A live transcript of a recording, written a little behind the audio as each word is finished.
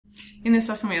In this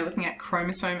lesson, we are looking at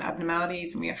chromosome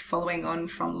abnormalities, and we are following on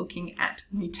from looking at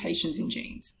mutations in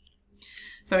genes.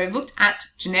 So we've looked at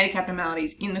genetic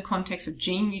abnormalities in the context of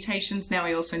gene mutations. Now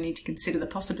we also need to consider the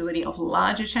possibility of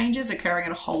larger changes occurring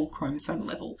at a whole chromosome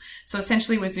level. So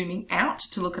essentially we're zooming out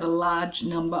to look at a large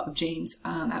number of genes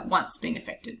at once being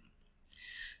affected.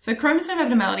 So chromosome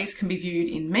abnormalities can be viewed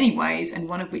in many ways, and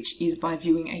one of which is by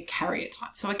viewing a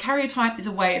karyotype. So a karyotype is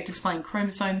a way of displaying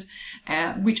chromosomes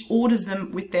which orders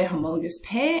them with their homologous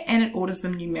pair, and it orders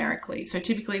them numerically. So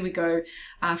typically we go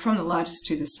from the largest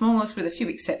to the smallest with a few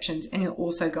exceptions, and you're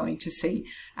also going to see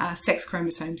sex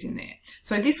chromosomes in there.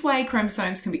 So this way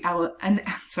chromosomes can be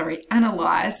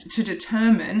analysed to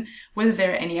determine whether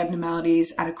there are any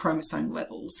abnormalities at a chromosome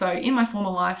level. So in my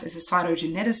former life as a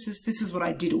cytogeneticist, this is what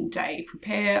I did all day: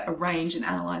 prepare, arrange and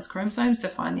analyze chromosomes to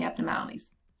find the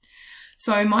abnormalities.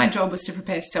 So my job was to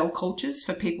prepare cell cultures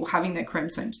for people having their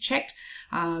chromosomes checked,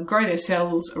 grow their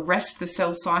cells, arrest the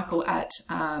cell cycle at,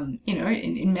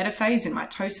 in metaphase, in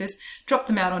mitosis, drop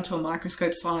them out onto a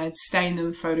microscope slide, stain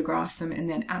them, photograph them, and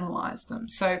then analyze them.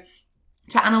 So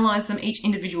to analyze them, each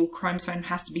individual chromosome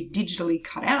has to be digitally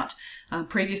cut out.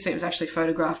 Previously, it was actually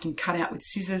photographed and cut out with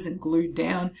scissors and glued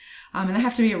down. And they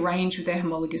have to be arranged with their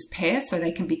homologous pair so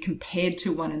they can be compared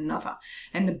to one another.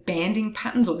 And the banding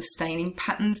patterns or the staining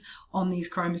patterns on these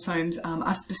chromosomes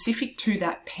are specific to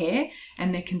that pair,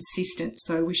 and they're consistent.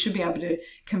 So we should be able to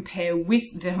compare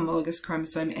with the homologous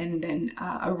chromosome and then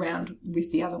around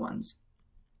with the other ones.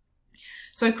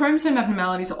 So chromosome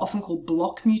abnormalities are often called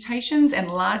block mutations, and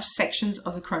large sections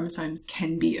of the chromosomes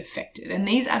can be affected. And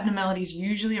these abnormalities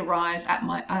usually arise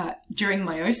during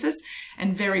meiosis,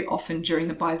 and very often during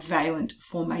the bivalent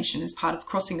formation as part of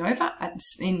crossing over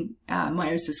in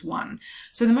meiosis 1.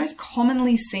 So the most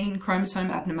commonly seen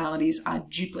chromosome abnormalities are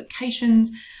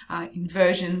duplications,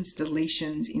 inversions,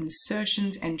 deletions,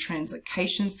 insertions, and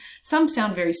translocations. Some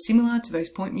sound very similar to those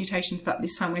point mutations, but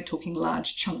this time we're talking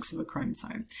large chunks of a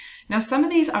chromosome. Now, some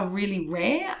of these are really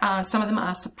rare. Some of them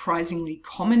are surprisingly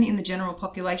common in the general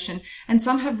population, and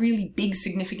some have really big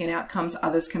significant outcomes.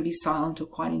 Others can be silent or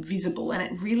quite invisible, and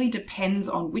it really depends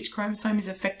on which chromosome is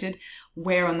affected,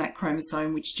 where on that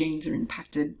chromosome, which genes are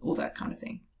impacted, all that kind of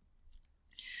thing.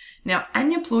 Now,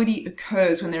 aneuploidy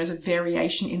occurs when there is a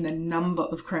variation in the number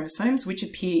of chromosomes which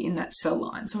appear in that cell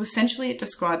line. So essentially it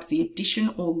describes the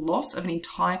addition or loss of an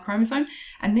entire chromosome,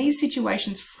 and these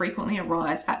situations frequently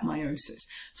arise at meiosis.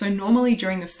 So normally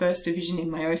during the first division in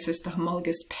meiosis, the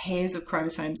homologous pairs of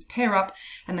chromosomes pair up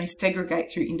and they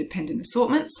segregate through independent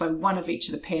assortment. So one of each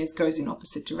of the pairs goes in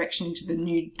opposite direction into the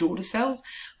new daughter cells.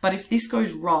 But if this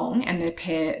goes wrong and the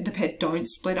pair don't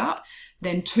split up,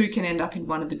 then two can end up in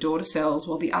one of the daughter cells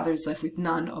while the other is left with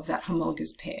none of that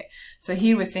homologous pair. So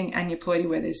here we're seeing aneuploidy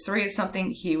where there's 3 of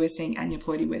something. Here we're seeing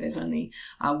aneuploidy where there's only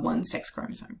one sex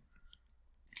chromosome.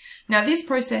 Now, this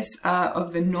process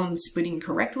of the non-splitting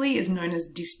correctly is known as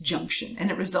disjunction,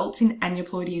 and it results in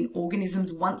aneuploidy in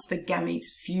organisms once the gametes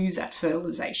fuse at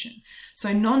fertilization.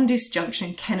 So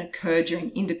non-disjunction can occur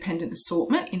during independent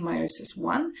assortment in meiosis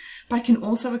 1, but it can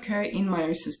also occur in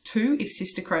meiosis 2 if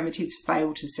sister chromatids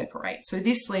fail to separate. So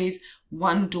this leaves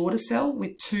one daughter cell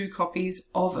with 2 copies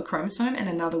of a chromosome and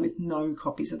another with no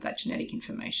copies of that genetic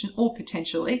information, or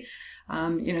potentially,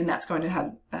 and that's going to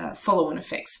have follow-on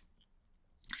effects.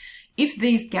 If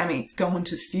these gametes go on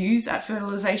to fuse at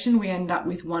fertilization, we end up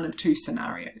with one of 2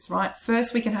 scenarios, right?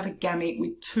 First, we can have a gamete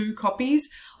with 2 copies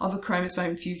of a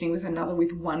chromosome fusing with another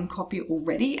with 1 copy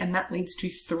already, and that leads to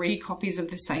 3 copies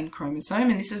of the same chromosome,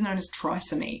 and this is known as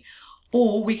trisomy.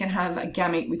 Or we can have a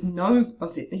gamete with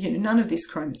none of this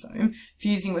chromosome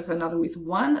fusing with another with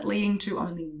 1, leading to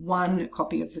only 1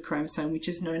 copy of the chromosome, which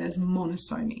is known as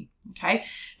monosomy. Okay,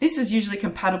 this is usually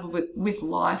compatible with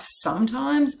life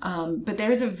sometimes, but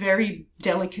there is a very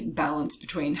delicate balance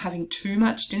between having too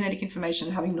much genetic information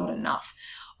and having not enough.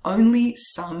 Only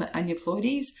some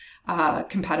aneuploidies are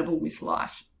compatible with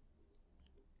life.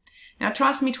 Now,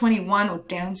 trisomy 21 or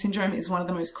Down syndrome is one of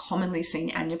the most commonly seen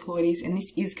aneuploidies, and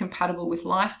this is compatible with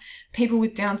life. People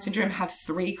with Down syndrome have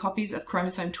 3 copies of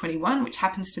chromosome 21, which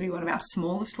happens to be one of our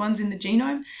smallest ones in the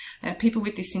genome. People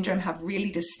with this syndrome have really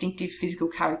distinctive physical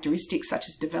characteristics such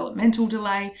as developmental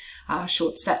delay,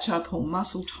 short stature, poor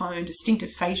muscle tone, distinctive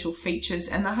facial features,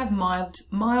 and they have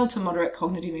mild to moderate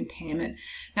cognitive impairment.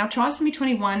 Now, trisomy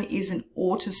 21 is an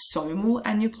autosomal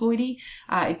aneuploidy.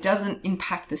 It doesn't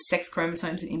impact the sex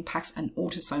chromosomes, it impacts an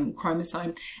autosomal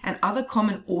chromosome, and other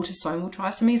common autosomal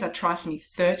trisomies are trisomy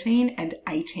 13 and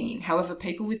 18. However,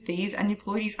 people with these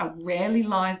aneuploidies are rarely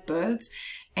live births,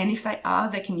 and if they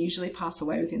are, they can usually pass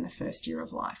away within the first year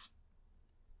of life.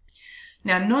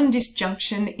 Now,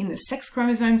 non-disjunction in the sex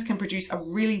chromosomes can produce a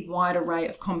really wide array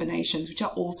of combinations which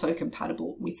are also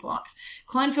compatible with life.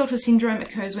 Klinefelter syndrome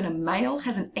occurs when a male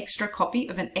has an extra copy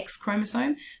of an X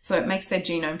chromosome, so it makes their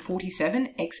genome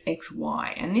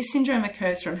 47XXY. And this syndrome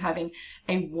occurs from having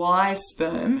a Y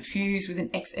sperm fused with an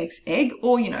XX egg,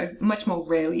 or, much more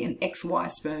rarely an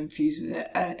XY sperm fused with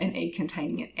an egg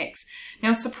containing an X.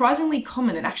 Now, it's surprisingly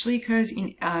common. It actually occurs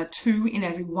in 2 in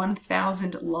every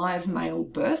 1,000 live male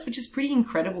births, which is pretty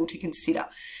incredible to consider.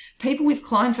 People with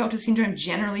Klinefelter syndrome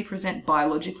generally present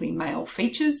biologically male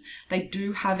features. They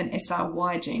do have an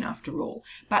SRY gene after all,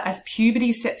 but as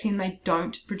puberty sets in, they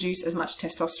don't produce as much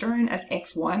testosterone as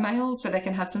XY males, so they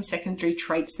can have some secondary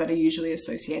traits that are usually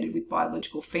associated with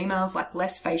biological females, like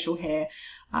less facial hair,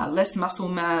 less muscle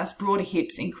mass, broader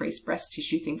hips, increased breast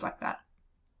tissue, things like that.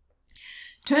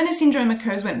 Turner syndrome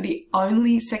occurs when the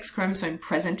only sex chromosome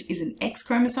present is an X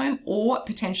chromosome, or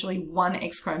potentially one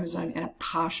X chromosome and a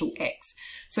partial X.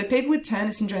 So people with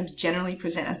Turner syndrome generally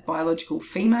present as biological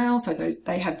female, so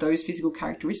they have those physical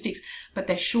characteristics, but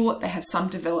they're short, they have some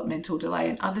developmental delay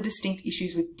and other distinct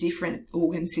issues with different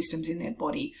organ systems in their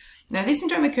body. Now, this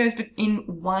syndrome occurs in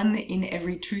 1 in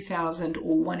every 2,000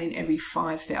 or 1 in every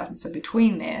 5,000, so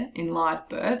between there in live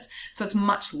births. So it's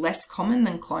much less common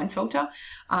than Klinefelter.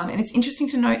 And it's interesting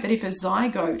to note that if a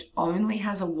zygote only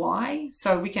has a Y,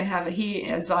 so we can have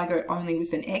here a zygote only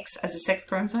with an X as a sex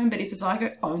chromosome, but if a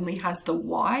zygote only has the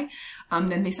Y,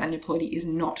 then this aneuploidy is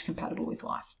not compatible with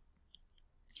life.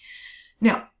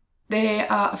 Now,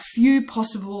 there are a few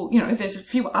possible, there's a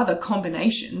few other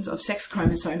combinations of sex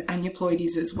chromosome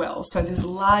aneuploidies as well. So there's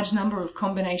a large number of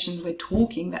combinations we're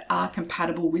talking that are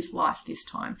compatible with life this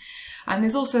time. And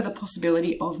there's also the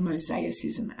possibility of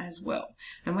mosaicism as well.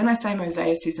 And when I say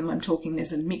mosaicism, I'm talking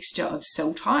there's a mixture of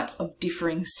cell types of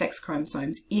differing sex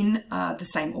chromosomes in the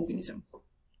same organism.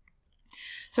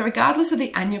 So regardless of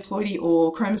the aneuploidy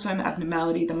or chromosome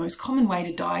abnormality, the most common way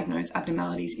to diagnose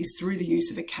abnormalities is through the use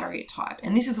of a karyotype.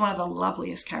 And this is one of the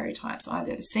loveliest karyotypes I've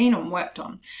ever seen or worked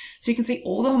on. So you can see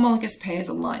all the homologous pairs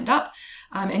are lined up.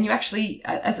 And you actually,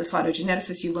 as a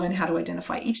cytogeneticist, you learn how to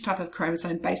identify each type of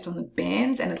chromosome based on the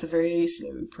bands, and it's a very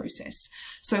slow process.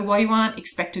 So while you aren't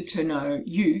expected to know,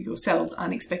 yourselves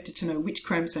aren't expected to know which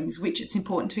chromosome is which, it's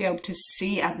important to be able to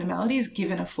see abnormalities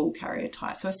given a full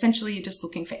karyotype. So essentially, you're just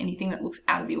looking for anything that looks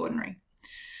out of the ordinary.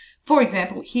 For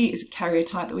example, here is a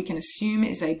karyotype that we can assume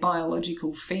is a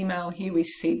biological female. Here we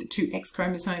see the 2 X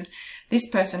chromosomes. This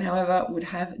person, however, would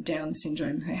have Down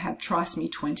syndrome. They have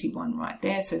trisomy 21 right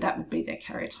there, so that would be their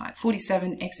karyotype,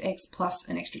 47XX plus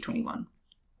an extra 21.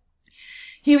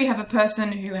 Here we have a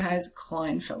person who has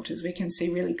Klinefelters. We can see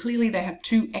really clearly they have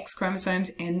 2 X chromosomes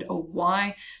and a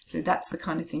Y, so that's the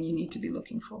kind of thing you need to be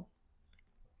looking for.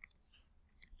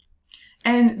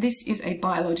 And this is a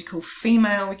biological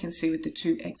female, we can see with the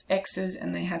 2 XXs,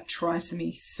 and they have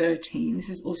trisomy 13. This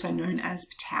is also known as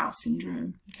Patau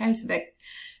syndrome. Okay, so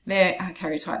their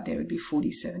karyotype there would be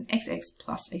 47XX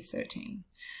plus a 13.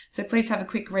 So please have a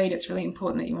quick read. It's really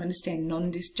important that you understand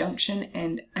non-disjunction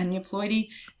and aneuploidy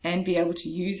and be able to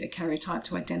use a karyotype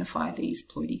to identify these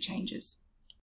ploidy changes.